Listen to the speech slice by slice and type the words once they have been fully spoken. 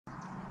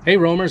Hey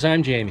roamers,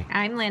 I'm Jamie,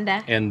 I'm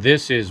Linda. and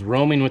this is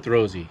Roaming with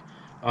Rosie.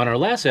 On our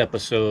last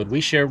episode,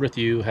 we shared with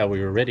you how we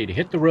were ready to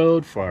hit the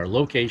road for our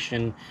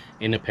location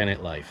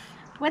independent life.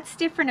 What's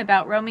different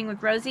about Roaming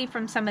with Rosie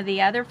from some of the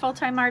other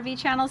full-time RV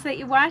channels that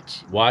you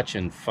watch? Watch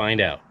and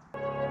find out.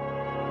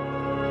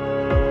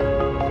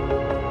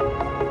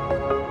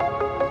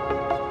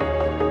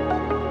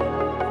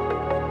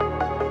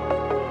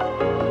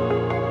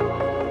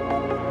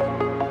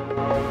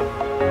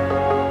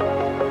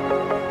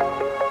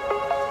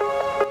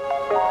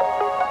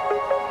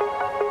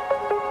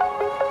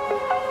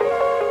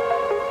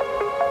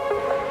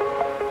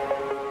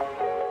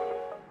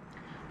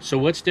 So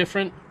what's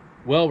different?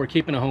 Well, we're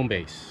keeping a home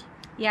base.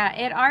 Yeah,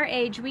 at our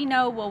age, we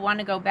know we'll want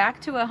to go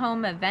back to a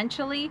home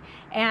eventually,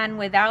 and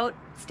without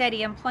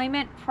steady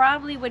employment,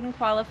 probably wouldn't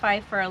qualify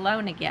for a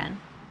loan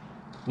again.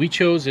 We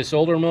chose this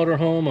older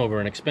motorhome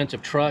over an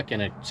expensive truck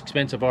and an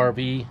expensive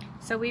RV.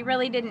 So we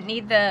really didn't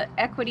need the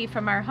equity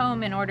from our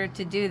home in order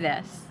to do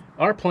this.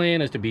 Our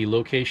plan is to be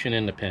location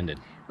independent.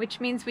 Which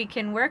means we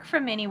can work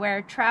from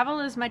anywhere,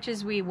 travel as much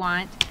as we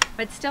want,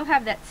 but still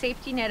have that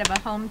safety net of a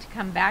home to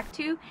come back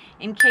to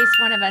in case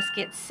one of us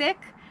gets sick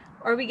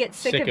or we get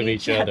sick of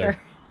each other.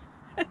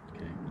 Okay.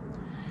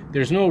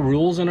 There's no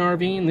rules in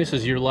RVing. This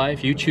is your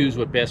life. You choose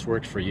what best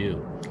works for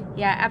you.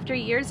 Yeah, after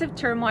years of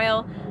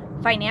turmoil,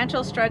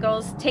 financial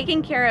struggles,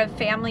 taking care of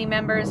family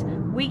members,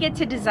 we get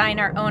to design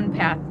our own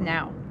path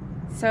now.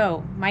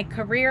 So, my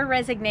career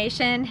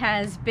resignation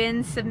has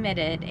been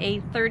submitted.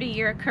 A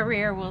 30-year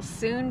career will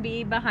soon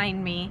be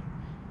behind me.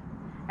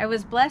 I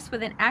was blessed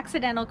with an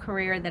accidental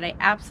career that I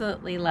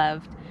absolutely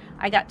loved.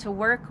 I got to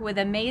work with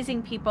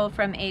amazing people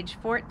from age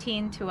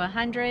 14 to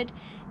 100,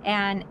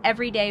 and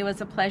every day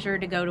was a pleasure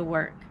to go to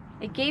work.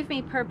 It gave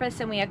me purpose,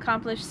 and we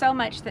accomplished so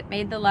much that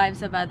made the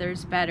lives of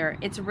others better.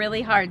 It's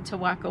really hard to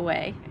walk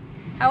away.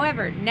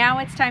 However, now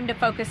it's time to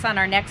focus on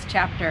our next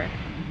chapter.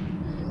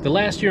 The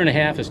last year and a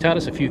half has taught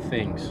us a few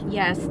things.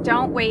 Yes,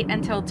 don't wait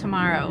until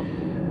tomorrow.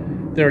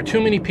 There are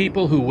too many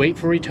people who wait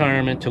for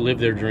retirement to live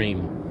their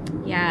dream.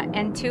 Yeah,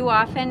 and too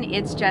often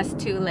it's just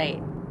too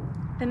late.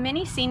 The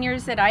many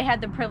seniors that I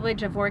had the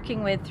privilege of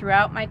working with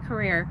throughout my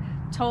career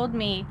told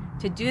me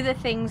to do the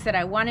things that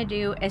I want to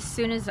do as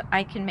soon as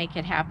I can make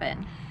it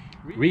happen.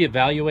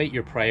 Reevaluate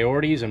your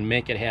priorities and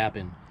make it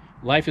happen.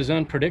 Life is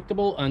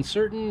unpredictable,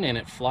 uncertain, and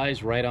it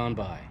flies right on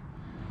by.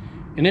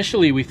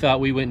 Initially, we thought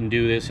we wouldn't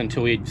do this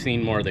until we'd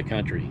seen more of the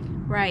country.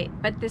 Right,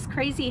 but this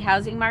crazy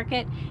housing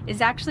market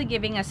is actually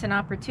giving us an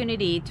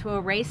opportunity to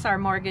erase our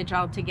mortgage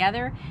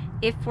altogether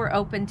if we're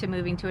open to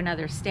moving to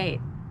another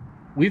state.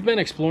 We've been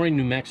exploring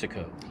New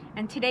Mexico.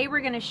 And today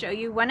we're going to show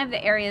you one of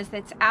the areas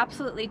that's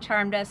absolutely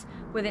charmed us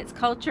with its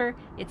culture,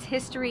 its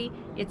history,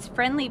 its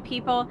friendly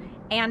people,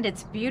 and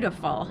it's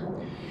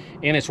beautiful.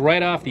 And it's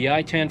right off the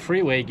I-10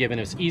 freeway, giving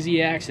us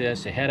easy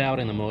access to head out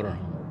in the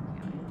motorhome.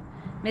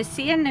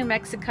 Mesilla, New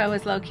Mexico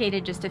is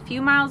located just a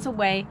few miles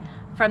away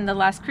from the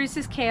Las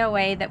Cruces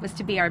KOA that was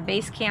to be our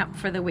base camp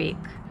for the week.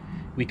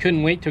 We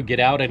couldn't wait to get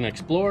out and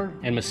explore,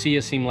 and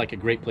Mesilla seemed like a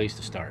great place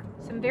to start.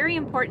 Some very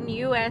important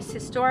U.S.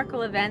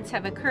 historical events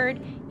have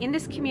occurred in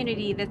this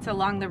community that's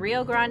along the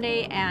Rio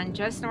Grande and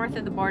just north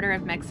of the border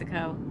of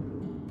Mexico.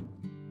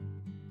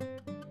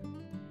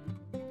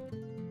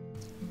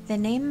 The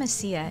name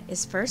Mesilla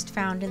is first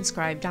found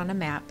inscribed on a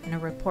map in a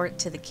report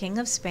to the King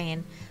of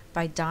Spain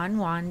by Don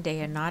Juan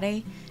de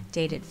Onate,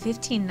 dated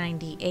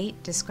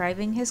 1598,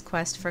 describing his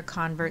quest for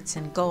converts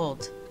and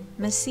gold.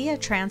 Mesilla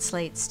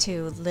translates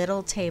to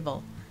Little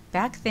Table.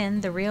 Back then,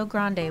 the Rio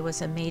Grande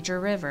was a major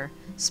river.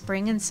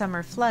 Spring and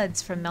summer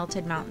floods from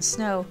melted mountain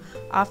snow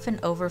often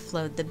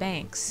overflowed the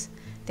banks.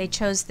 They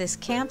chose this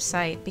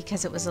campsite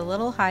because it was a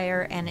little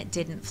higher and it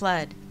didn't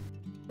flood.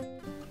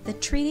 The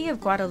Treaty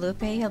of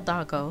Guadalupe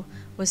Hidalgo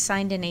was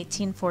signed in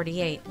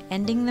 1848,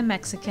 ending the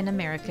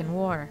Mexican-American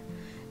War.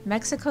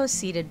 Mexico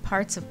ceded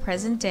parts of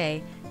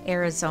present-day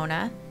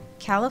Arizona,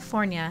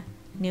 California,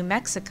 New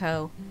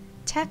Mexico,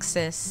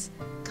 Texas,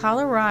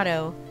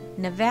 Colorado,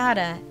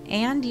 Nevada,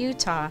 and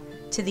Utah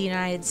to the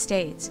United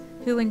States,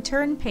 who in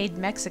turn paid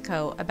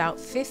Mexico about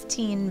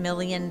 $15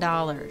 million.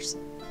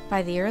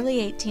 By the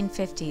early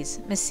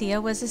 1850s,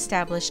 Mesilla was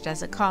established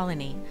as a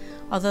colony,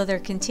 although there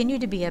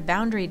continued to be a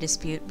boundary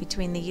dispute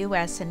between the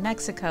U.S. and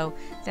Mexico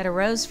that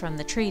arose from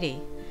the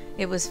treaty.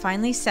 It was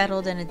finally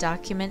settled in a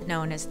document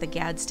known as the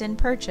Gadsden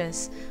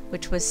Purchase,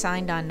 which was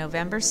signed on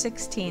November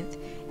 16,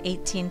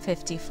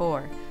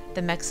 1854.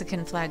 The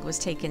Mexican flag was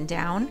taken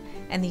down,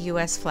 and the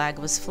U.S. flag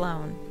was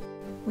flown.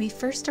 We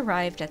first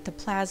arrived at the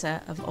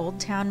plaza of Old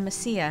Town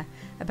Mesilla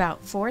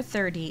about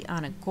 4:30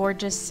 on a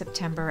gorgeous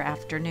September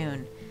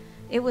afternoon.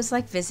 It was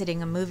like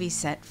visiting a movie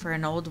set for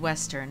an old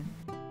western.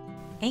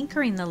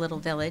 Anchoring the little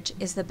village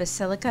is the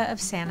Basilica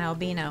of San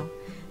Albino.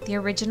 The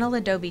original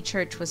adobe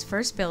church was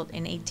first built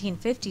in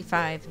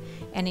 1855,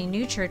 and a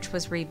new church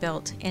was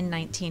rebuilt in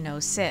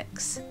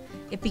 1906.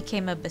 It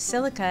became a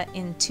basilica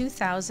in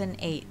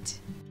 2008.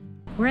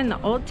 We're in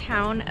the old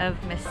town of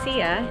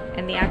Mesilla,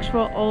 and the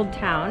actual old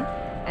town,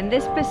 and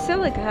this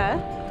basilica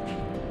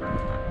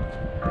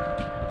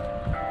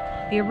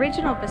The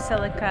original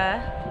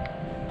basilica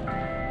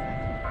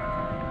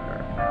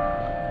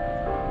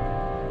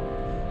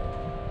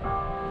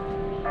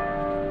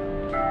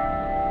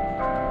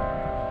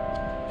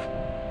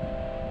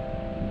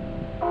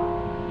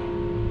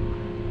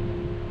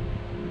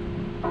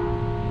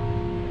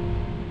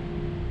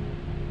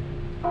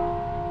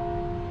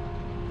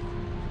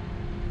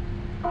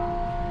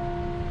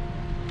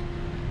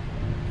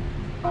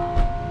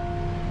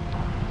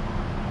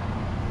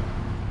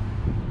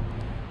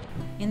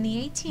In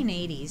the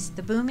 1880s,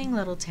 the booming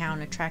little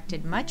town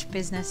attracted much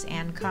business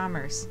and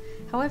commerce.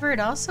 However, it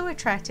also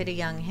attracted a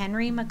young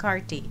Henry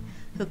McCarthy,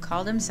 who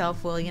called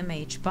himself William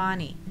H.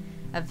 Bonney.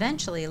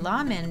 Eventually,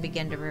 lawmen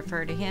began to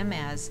refer to him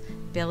as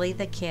Billy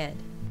the Kid.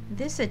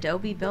 This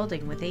adobe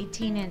building with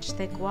 18-inch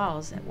thick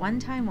walls at one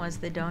time was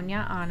the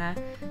Doña Ana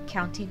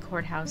County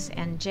Courthouse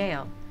and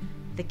Jail.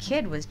 The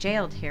Kid was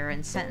jailed here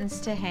and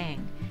sentenced to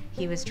hang.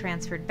 He was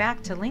transferred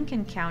back to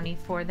Lincoln County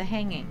for the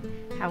hanging.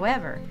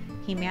 However,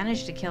 he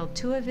managed to kill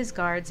 2 of his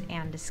guards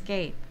and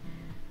escape.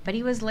 But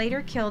he was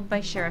later killed by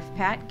Sheriff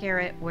Pat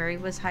Garrett where he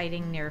was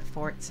hiding near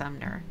Fort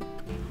Sumner.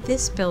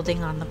 This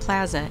building on the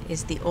plaza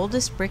is the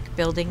oldest brick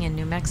building in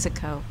New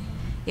Mexico.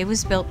 It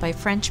was built by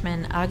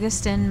Frenchman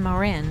Augustin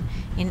Morin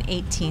in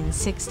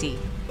 1860.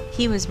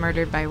 He was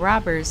murdered by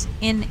robbers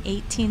in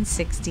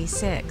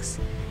 1866.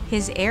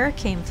 His heir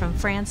came from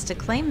France to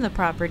claim the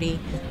property,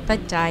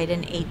 but died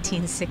in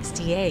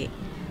 1868.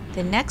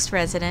 The next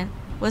resident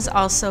was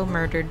also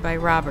murdered by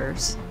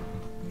robbers.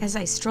 As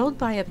I strolled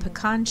by a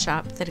pecan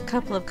shop that a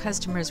couple of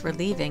customers were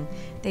leaving,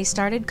 they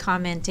started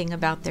commenting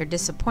about their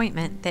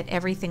disappointment that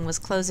everything was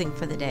closing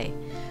for the day.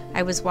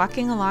 I was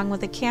walking along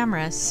with a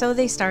camera, so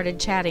they started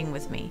chatting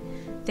with me.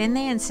 Then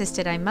they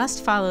insisted I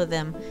must follow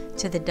them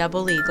to the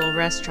Double Eagle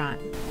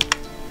restaurant.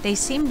 They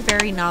seemed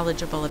very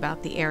knowledgeable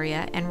about the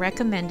area and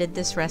recommended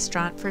this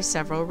restaurant for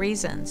several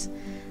reasons.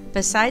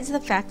 Besides the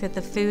fact that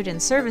the food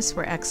and service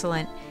were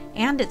excellent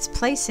and its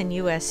place in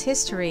U.S.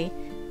 history,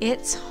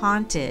 it's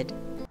haunted.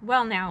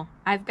 Well, now,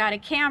 I've got a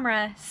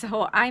camera,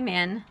 so I'm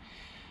in.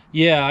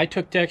 Yeah, I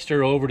took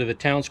Dexter over to the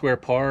Town Square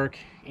Park,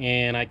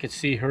 and I could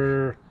see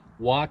her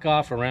walk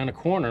off around a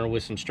corner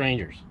with some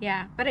strangers.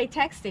 Yeah, but I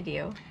texted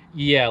you.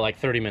 Yeah, like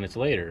 30 minutes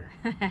later.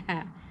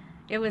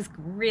 It was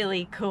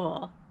really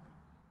cool.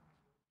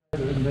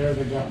 In there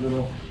they got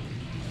little...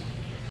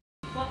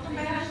 Welcome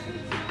back.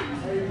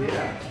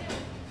 Yeah.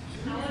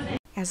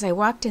 As I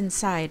walked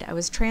inside, I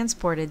was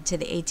transported to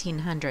the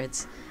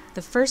 1800s.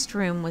 The first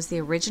room was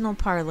the original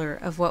parlor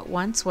of what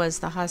once was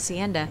the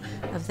hacienda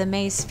of the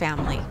Mays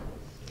family.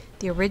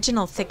 The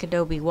original thick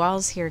adobe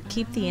walls here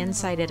keep the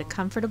inside at a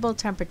comfortable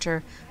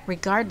temperature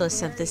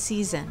regardless of the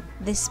season.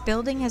 This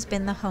building has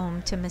been the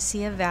home to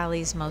Mesilla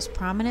Valley's most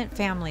prominent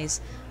families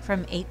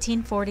from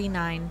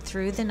 1849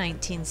 through the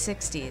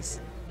 1960s.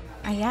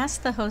 I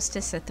asked the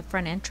hostess at the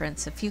front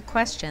entrance a few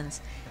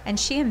questions, and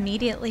she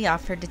immediately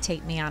offered to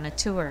take me on a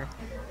tour.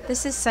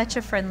 This is such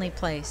a friendly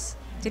place.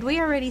 Did we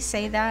already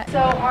say that? So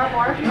our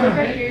bar is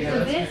right here.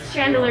 So this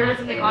chandelier was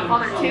in The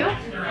Godfather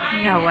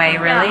 2. No way,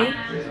 really?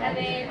 Yeah. And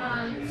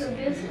then so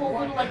this whole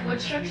little like wood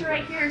structure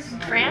right here is from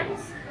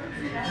France,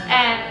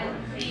 and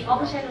all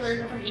the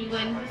chandeliers are from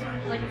England. This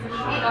one, like I said, is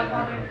from The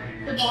Godfather.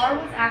 The bar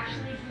was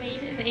actually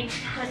made in the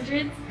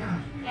 1800s,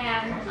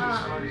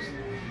 and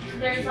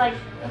there's like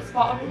a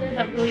spot over there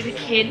that Billy the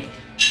Kid,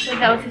 like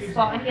that was his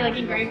spot, and he like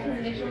engraved his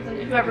initials and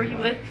whoever he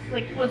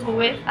was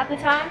with at the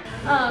time.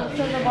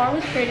 So the bar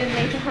was created in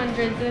the 1800s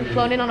and then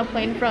flown in on a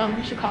plane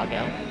from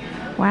Chicago.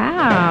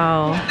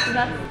 Wow. So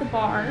that's the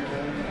bar.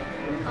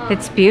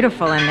 It's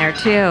beautiful in there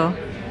too.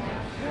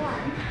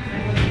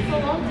 So a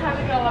long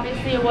time ago,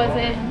 obviously it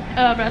wasn't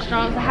a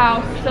restaurant, it was a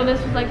house. So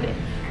this was like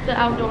the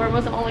outdoor, it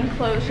wasn't all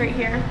enclosed right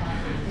here.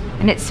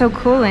 And it's so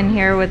cool in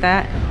here with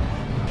that.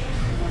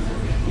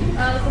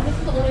 So this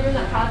is the only room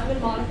that has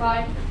been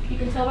modified. You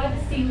can tell by the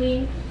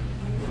ceiling.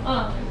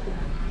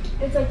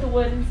 It's like the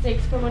wooden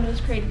stakes from when it was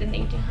created in the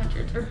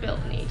 1800s, or built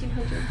in the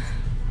 1800s.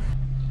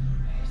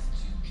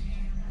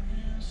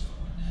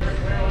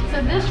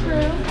 So this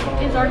room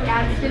is our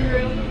Gadsden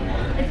room.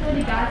 It's where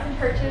the Gadsden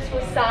Purchase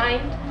was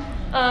signed.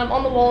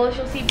 On the walls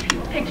you'll see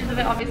pictures of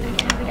it, obviously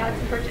because the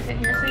Gadsden Purchase in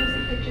here, so you'll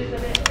see pictures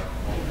of it.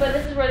 But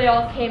this is where they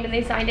all came and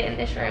they signed it in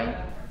this room.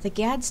 The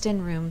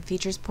Gadsden Room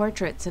features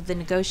portraits of the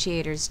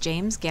negotiators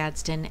James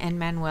Gadsden and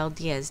Manuel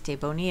Diaz de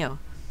Bonillo,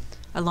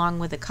 along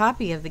with a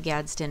copy of the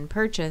Gadsden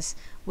Purchase,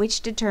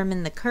 which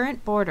determined the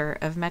current border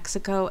of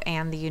Mexico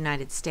and the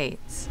United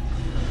States.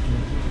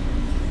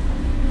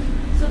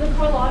 So the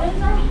Carlotta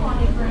is our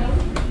haunted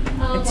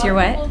room. It's your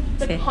what?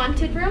 The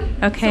haunted room.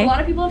 Okay. So a lot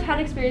of people have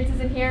had experiences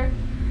in here.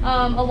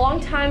 A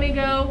long time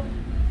ago,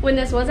 when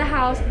this was a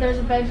house, there's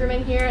a bedroom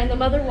in here, and the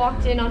mother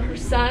walked in on her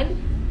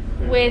son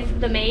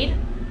with the maid,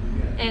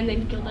 and they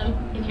killed them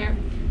in here.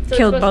 So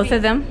Killed both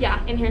of them?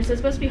 Yeah, in here. So it's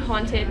supposed to be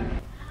haunted.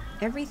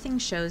 Everything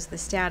shows the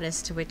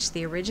status to which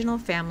the original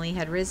family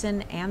had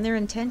risen and their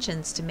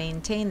intentions to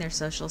maintain their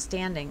social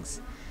standings.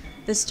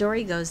 The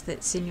story goes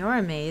that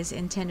Senora Mays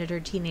intended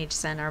her teenage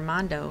son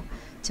Armando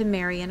to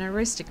marry an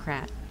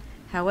aristocrat.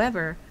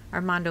 However,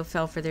 Armando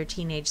fell for their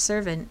teenage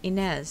servant,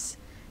 Inez.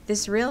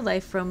 This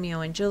real-life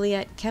Romeo and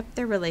Juliet kept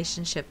their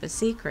relationship a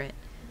secret.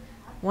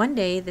 One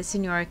day, the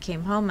Senora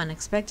came home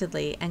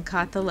unexpectedly and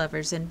caught the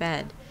lovers in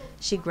bed.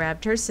 She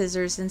grabbed her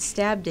scissors and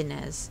stabbed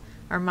Inez.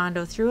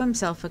 Armando threw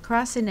himself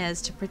across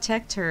Inez to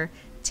protect her,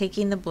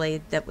 taking the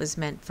blade that was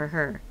meant for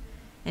her.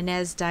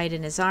 Inez died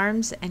in his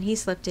arms, and he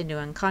slipped into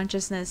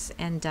unconsciousness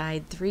and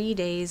died 3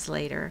 days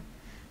later.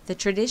 The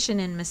tradition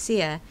in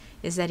Mesilla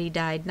is that he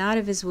died not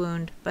of his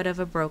wound, but of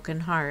a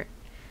broken heart.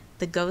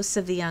 The ghosts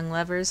of the young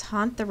lovers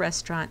haunt the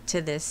restaurant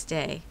to this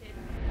day.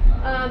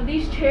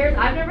 These chairs,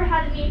 I've never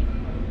had any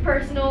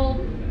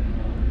personal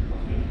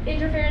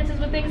interferences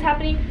with things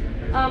happening.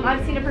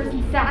 I've seen a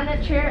person sat in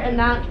that chair and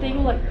that thing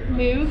will like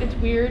move. It's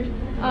weird.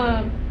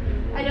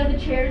 I know the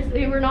chairs,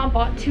 they were not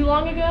bought too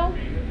long ago,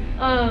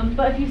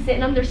 but if you sit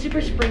in them, they're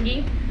super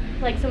springy.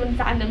 Like someone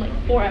sat in them like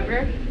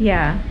forever.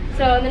 Yeah.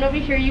 So, and then over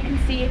here you can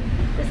see,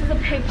 this is a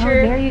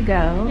picture. Oh, there you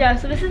go. Yeah,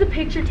 so this is a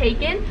picture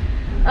taken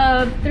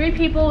of 3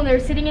 people and they're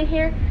sitting in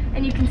here,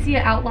 and you can see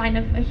an outline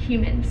of a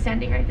human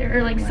standing right there,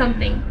 or like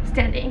something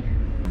standing.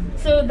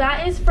 So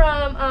that is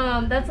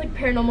from, that's like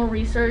paranormal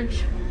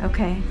research.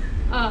 Okay.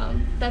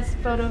 That's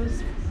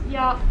photos.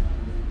 Yeah.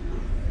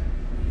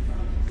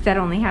 Does that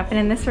only happen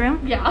in this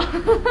room? Yeah.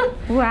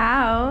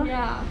 Wow.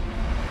 Yeah.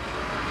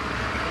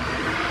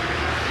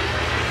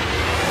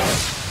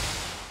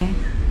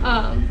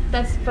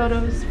 That's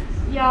photos.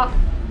 Yeah.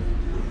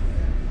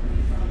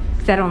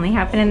 Does that only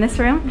happen in this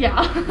room?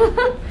 Yeah.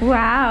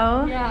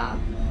 Wow. Yeah.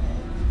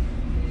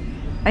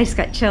 I just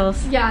got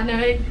chills. Yeah, no,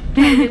 it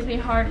kind of gives me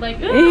hard,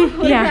 like, ooh,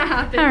 when that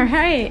happens. All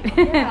right.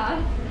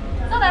 Yeah.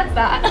 So that's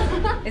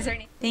that. Is there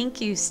any? Thank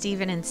you,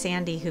 Stephen and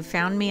Sandy, who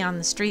found me on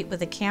the street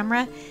with a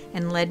camera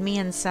and led me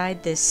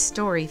inside this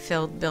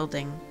story-filled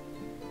building.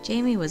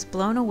 Jamie was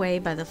blown away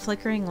by the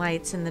flickering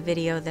lights in the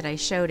video that I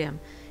showed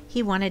him.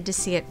 He wanted to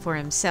see it for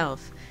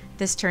himself.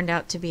 This turned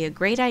out to be a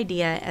great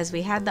idea as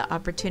we had the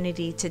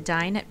opportunity to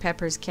dine at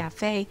Pepper's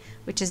Cafe,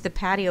 which is the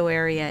patio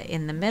area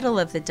in the middle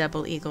of the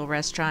Double Eagle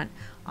restaurant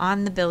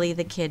on the Billy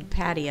the Kid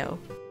patio.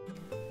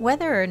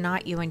 Whether or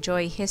not you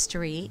enjoy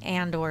history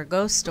and/or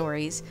ghost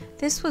stories,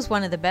 this was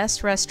one of the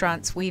best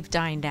restaurants we've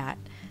dined at.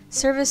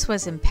 Service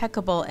was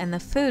impeccable and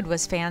the food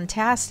was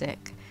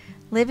fantastic.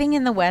 Living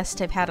in the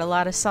West, I've had a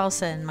lot of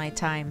salsa in my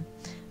time,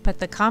 but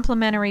the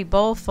complimentary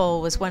bowl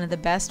full was one of the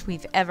best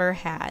we've ever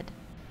had.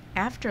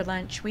 After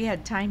lunch, we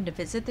had time to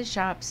visit the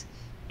shops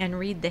and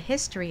read the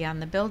history on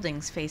the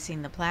buildings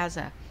facing the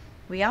plaza.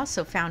 We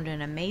also found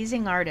an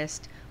amazing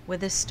artist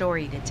with a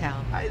story to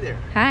tell. Hi there.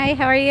 Hi,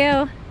 how are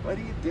you? What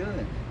are you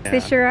doing? Is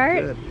this your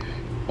art? Good.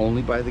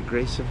 Only by the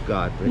grace of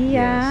God, but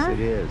Yeah. yes, it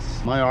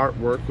is. My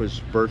artwork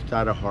was birthed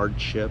out of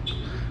hardship.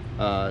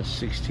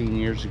 16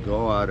 years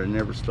ago, I'd have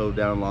never slowed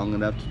down long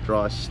enough to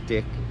draw a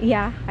stick.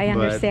 Yeah, I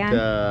understand.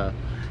 But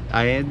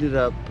I ended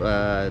up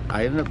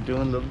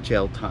doing a little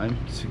jail time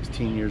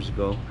 16 years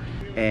ago,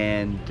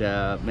 and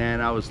man,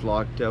 I was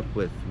locked up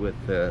with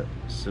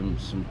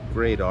some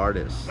great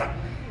artists,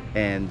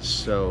 and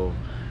so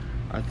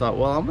I thought,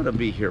 well, I'm gonna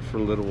be here for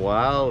a little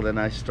while. Then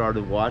I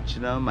started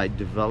watching them. I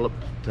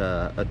developed,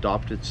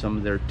 adopted some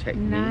of their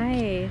techniques.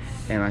 Nice.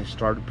 And I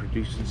started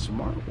producing some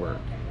artwork.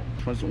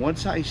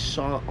 Once I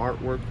saw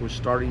artwork was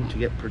starting to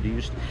get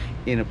produced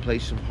in a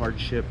place of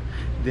hardship,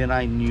 then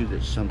I knew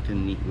that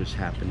something neat was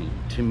happening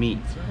to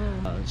me.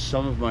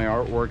 Some of my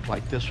artwork,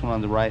 like this one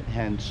on the right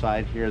hand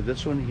side here,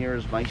 this one here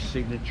is my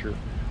signature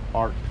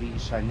art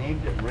piece. I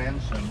named it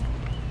Ransom.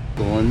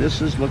 And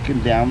this is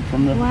looking down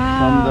from the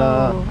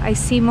I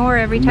see more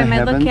every time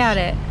I look at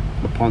it.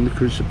 Upon the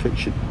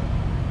crucifixion.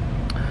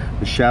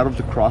 The shadow of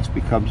the cross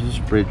becomes this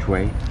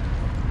bridgeway,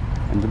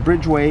 and the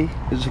bridgeway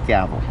is a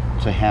gavel.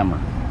 It's a hammer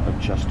of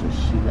justice.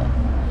 See that?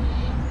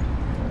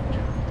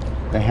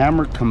 The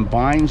hammer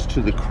combines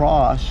to the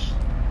cross,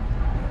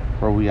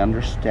 where we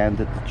understand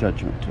that the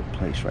judgment took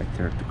place right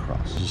there at the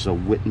cross. This is a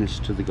witness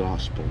to the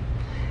gospel.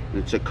 And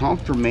it's a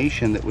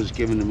confirmation that was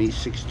given to me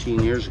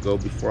 16 years ago,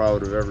 before I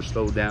would have ever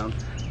slowed down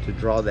to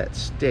draw that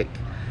stick,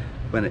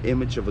 when an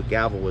image of a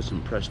gavel was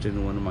impressed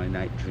into one of my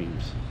night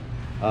dreams.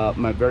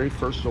 My very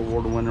first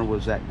award winner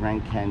was that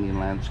Grand Canyon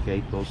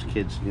landscape, those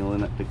kids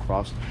kneeling at the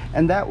cross,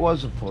 and that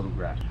was a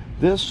photograph.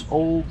 This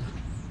old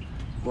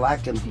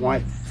black and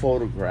white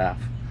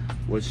photograph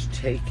was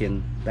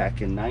taken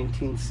back in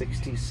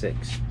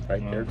 1966,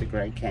 right there at the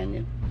Grand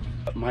Canyon.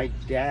 My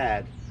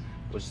dad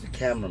was the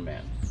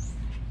cameraman,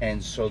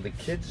 and so the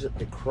kids at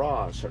the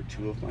cross are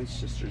 2 of my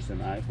sisters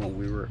and I when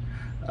we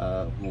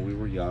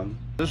were young.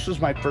 This was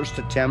my first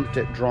attempt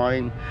at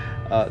drawing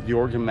the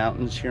Oregon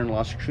Mountains here in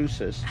Las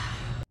Cruces.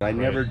 I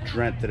never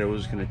dreamt that it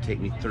was going to take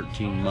me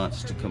 13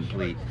 months to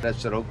complete. I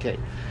said, okay,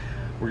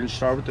 we're going to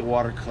start with the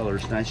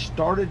watercolors. And I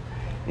started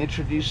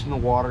introducing the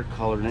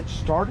watercolor, and it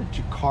started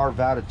to carve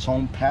out its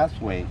own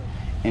pathway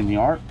in the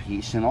art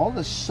piece. And all of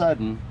a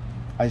sudden,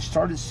 I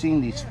started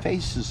seeing these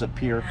faces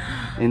appear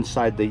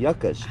inside the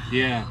yuccas.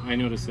 Yeah, I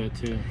noticed that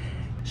too.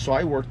 So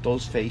I worked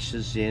those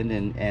faces in,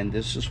 and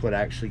this is what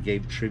actually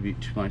gave tribute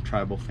to my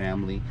tribal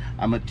family.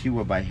 I'm a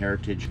Tiwa by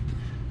heritage.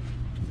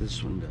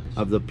 This one does.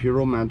 Of the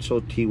Puro Manso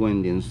Tiwa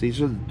Indians.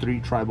 These are the 3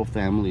 tribal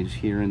families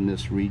here in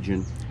this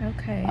region.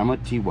 Okay. I'm a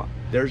Tiwa.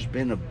 There's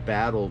been a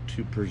battle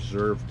to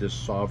preserve this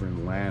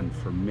sovereign land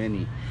for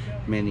many,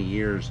 many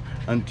years,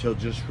 until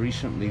just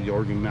recently the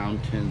Organ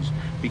Mountains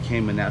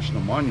became a national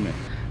monument.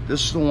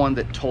 This is the one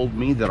that told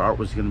me that art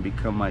was going to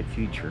become my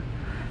future.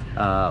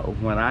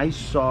 When I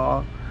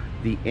saw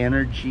the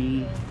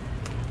energy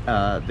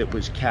that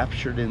was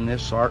captured in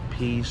this art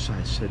piece,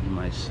 I said to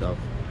myself,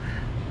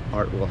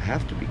 art will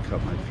have to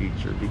become my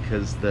future,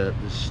 because the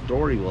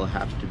story will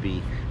have to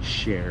be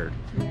shared.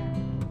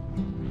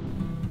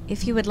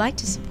 If you would like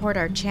to support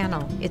our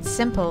channel, it's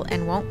simple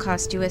and won't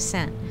cost you a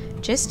cent.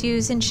 Just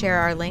use and share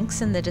our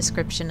links in the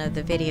description of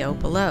the video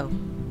below.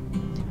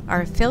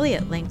 Our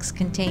affiliate links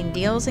contain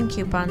deals and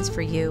coupons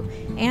for you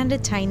and a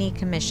tiny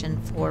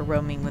commission for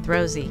Roaming with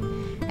Rosie.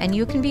 And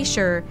you can be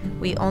sure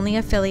we only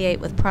affiliate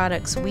with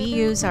products we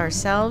use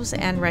ourselves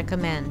and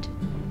recommend.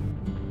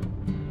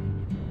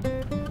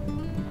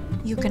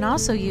 You can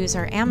also use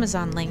our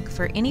Amazon link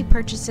for any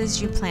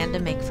purchases you plan to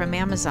make from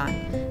Amazon.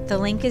 The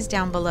link is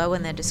down below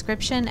in the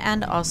description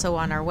and also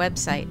on our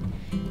website.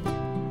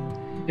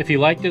 If you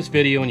like this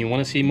video and you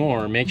want to see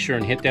more, make sure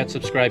and hit that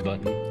subscribe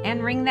button.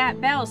 And ring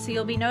that bell so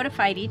you'll be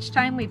notified each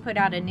time we put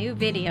out a new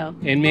video.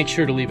 And make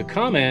sure to leave a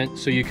comment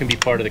so you can be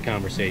part of the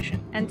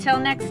conversation. Until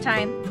next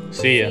time.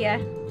 See ya. See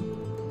ya.